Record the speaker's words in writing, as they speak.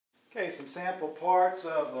Okay, some sample parts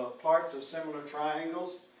of similar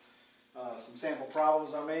triangles. Some sample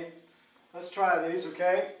problems, I mean. Let's try these,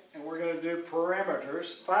 okay? And we're going to do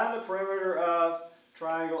perimeters. Find the perimeter of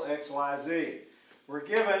triangle XYZ. We're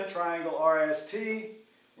given triangle RST.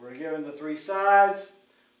 We're given the three sides.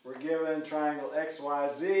 We're given triangle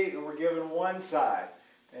XYZ, and we're given one side.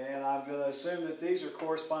 And I'm going to assume that these are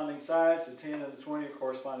corresponding sides. The 10 and the 20 are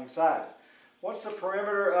corresponding sides. What's the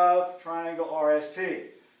perimeter of triangle RST?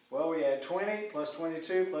 Well, we add 20 plus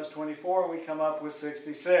 22 plus 24, and we come up with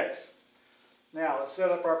 66. Now, let's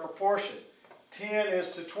set up our proportion. 10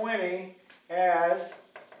 is to 20 as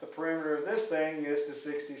the perimeter of this thing is to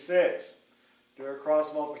 66. Do a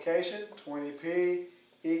cross multiplication. 20p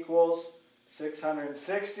equals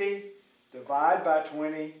 660. Divide by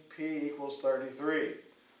 20, p equals 33.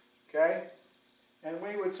 Okay? And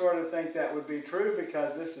we would sort of think that would be true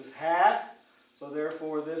because this is half, so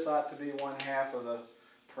therefore this ought to be 1/2 of the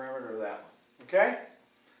perimeter of that one. Okay?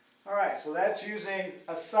 Alright, so that's using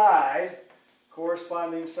a side,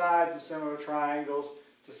 corresponding sides of similar triangles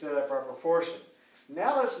to set up our proportion.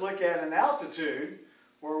 Now let's look at an altitude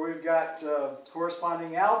where we've got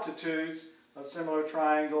corresponding altitudes of similar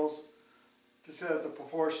triangles to set up the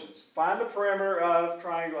proportions. Find the perimeter of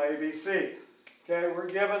triangle ABC. Okay, we're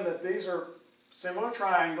given that these are similar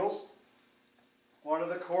triangles. What are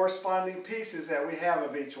the corresponding pieces that we have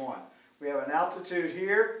of each one? We have an altitude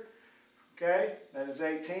here, okay, that is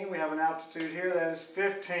 18. We have an altitude here, that is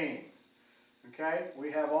 15. Okay,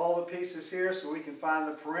 we have all the pieces here, so we can find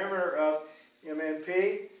the perimeter of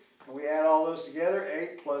MNP. And we add all those together.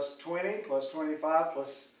 8 plus 20 plus 25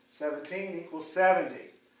 plus 17 equals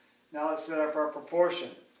 70. Now let's set up our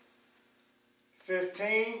proportion.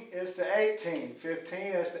 15 is to 18. 15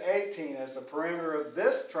 is to 18 as the perimeter of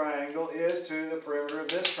this triangle is to the perimeter of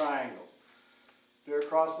this triangle. Do a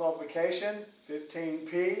cross multiplication.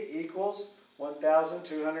 15p equals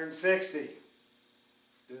 1,260.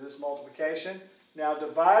 Do this multiplication. Now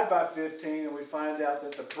divide by 15 and we find out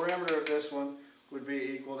that the perimeter of this one would be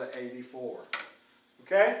equal to 84.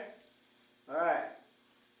 Okay? Alright.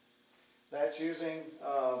 That's using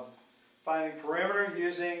finding perimeter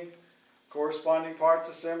using corresponding parts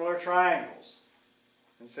of similar triangles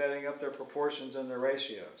and setting up their proportions and their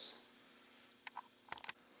ratios.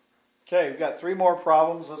 Okay, we've got 3 more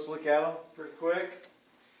problems. Let's look at them pretty quick.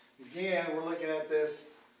 Again, we're looking at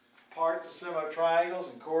this parts of similar triangles,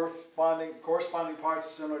 and corresponding parts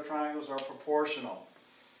of similar triangles are proportional.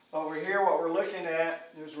 Over here, what we're looking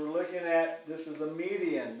at is this is a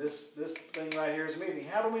median. This thing right here is a median.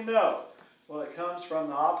 How do we know? Well, it comes from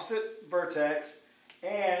the opposite vertex,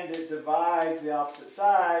 and it divides the opposite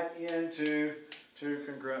side into 2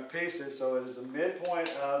 congruent pieces. So it is the midpoint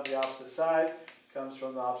of the opposite side, comes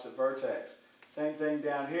from the opposite vertex. Same thing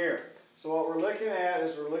down here. So what we're looking at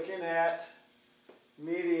is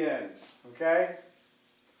medians, okay?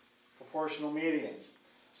 Proportional medians.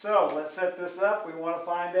 So let's set this up. We want to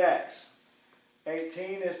find x.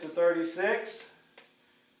 18 is to 36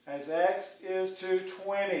 as x is to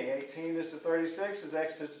 20. 18 is to 36 as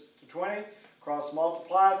x to 20. Cross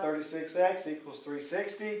multiply. 36x equals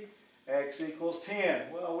 360. X equals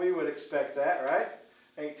 10. Well, we would expect that, right?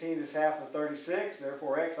 18 is half of 36.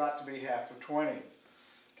 Therefore, x ought to be half of 20.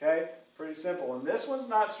 Okay? Pretty simple. And this one's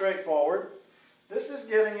not straightforward. This is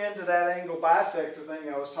getting into that angle bisector thing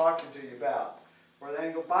I was talking to you about, where the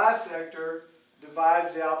angle bisector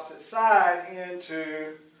divides the opposite side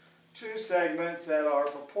into 2 segments that are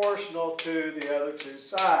proportional to the other 2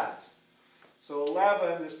 sides. So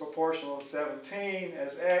 11 is proportional to 17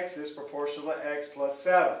 as x is proportional to x plus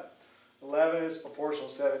 7. 11 is proportional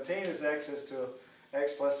to 17 as x is to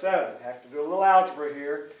x plus 7. Have to do a little algebra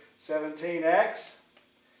here. 17x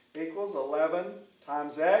equals 11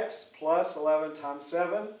 times x plus 11 times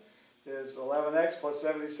 7 is 11x plus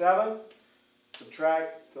 77.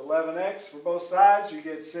 Subtract the 11x for both sides, you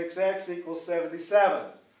get 6x equals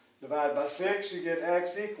 77. Divide by 6, you get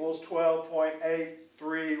x equals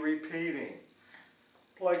 12.83 repeating.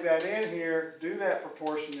 Plug that in here, do that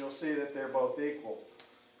proportion, you'll see that they're both equal.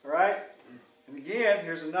 Alright? And again,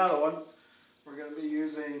 here's another one. We're going to be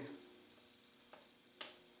using,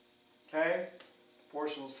 okay,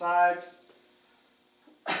 proportional sides.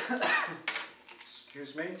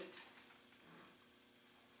 Excuse me.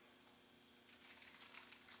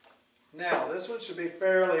 Now, this one should be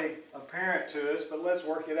fairly apparent to us, but let's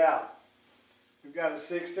work it out. We've got a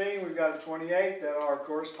 16, we've got a 28 that are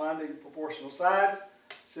corresponding proportional sides.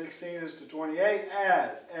 16 is to 28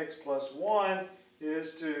 as x plus 1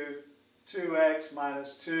 is to 2x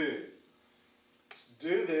minus 2. Let's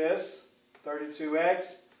do this.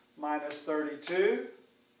 32x minus 32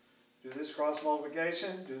 do this cross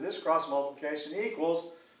multiplication, do this cross multiplication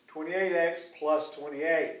equals 28x plus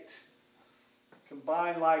 28.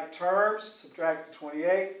 Combine like terms, subtract the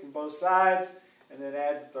 28 from both sides, and then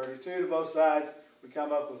add the 32 to both sides. We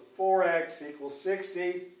come up with 4x equals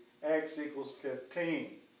 60, x equals 15.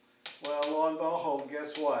 Well, lo and behold,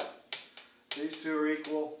 guess what? These two are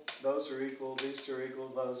equal, those are equal, these two are equal,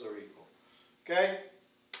 those are equal. Okay?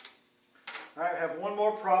 All right, I have one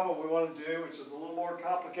more problem we want to do, which is a little more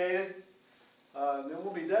complicated, and then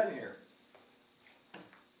we'll be done here.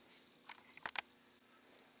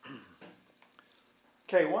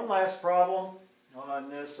 Okay, one last problem on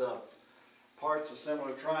this parts of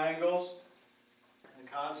similar triangles. The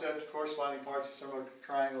concept of corresponding parts of similar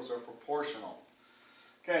triangles are proportional.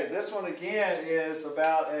 Okay, this one again is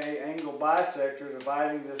about an angle bisector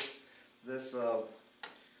dividing this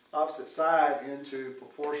opposite side into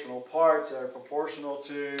proportional parts that are proportional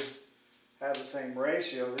to have the same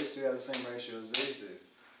ratio. These two have the same ratio as these do.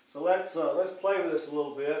 So let's play with this a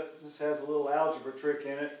little bit. This has a little algebra trick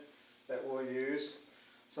in it that we'll use.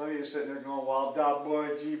 Some of you are sitting there going, well, dot boy,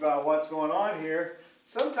 gee, what's going on here?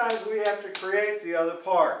 Sometimes we have to create the other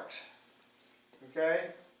part.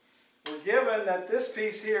 Okay? We're given that this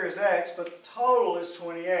piece here is x, but the total is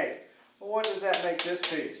 28. Well, what does that make this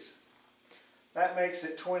piece? That makes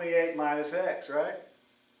it 28 minus x, right?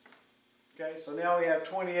 Okay, so now we have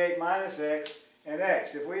 28 minus x and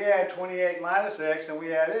x. If we add 28 minus x and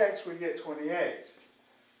we add x, we get 28.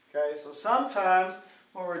 Okay, so sometimes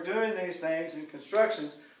when we're doing these things in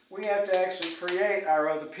constructions, we have to actually create our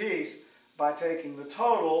other piece by taking the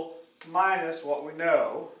total minus what we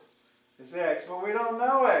know is x. But we don't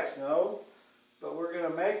know x, no. But we're going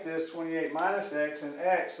to make this 28 minus x and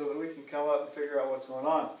x so that we can come up and figure out what's going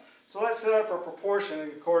on. So let's set up a proportion in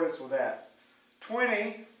accordance with that.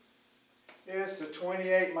 20 is to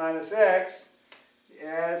 28 minus x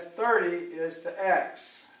as 30 is to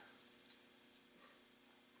x.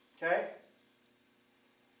 Okay?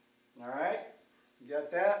 Alright, you got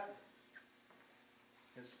that?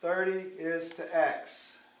 It's 30 is to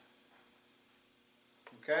x.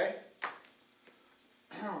 Okay?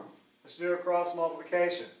 Let's do a cross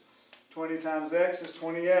multiplication. 20 times x is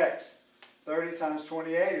 20x. 30 times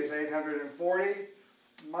 28 is 840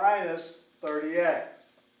 minus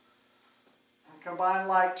 30x. Combine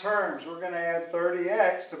like terms. We're going to add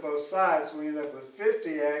 30x to both sides, so we end up with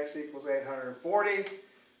 50x equals 840.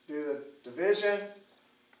 Do the division.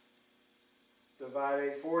 Divide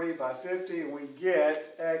 840 by 50 and we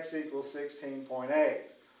get x equals 16.8.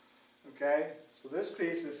 Okay, so this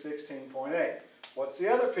piece is 16.8. What's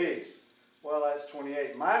the other piece? Well, that's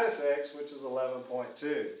 28 minus x, which is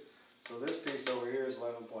 11.2. So this piece over here is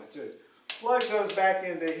 11.2. Plug those back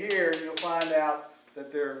into here and you'll find out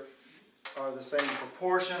that they are the same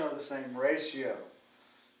proportion or the same ratio.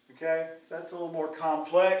 Okay, so that's a little more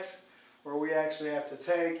complex where we actually have to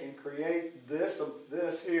take and create this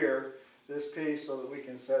piece so that we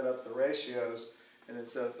can set up the ratios and then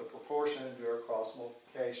set up the proportion and do our cross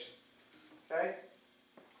multiplication. Okay?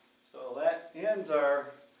 So that ends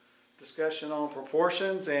our discussion on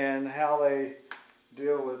proportions and how they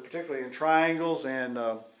deal with, particularly in triangles and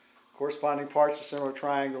corresponding parts of similar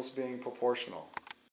triangles being proportional.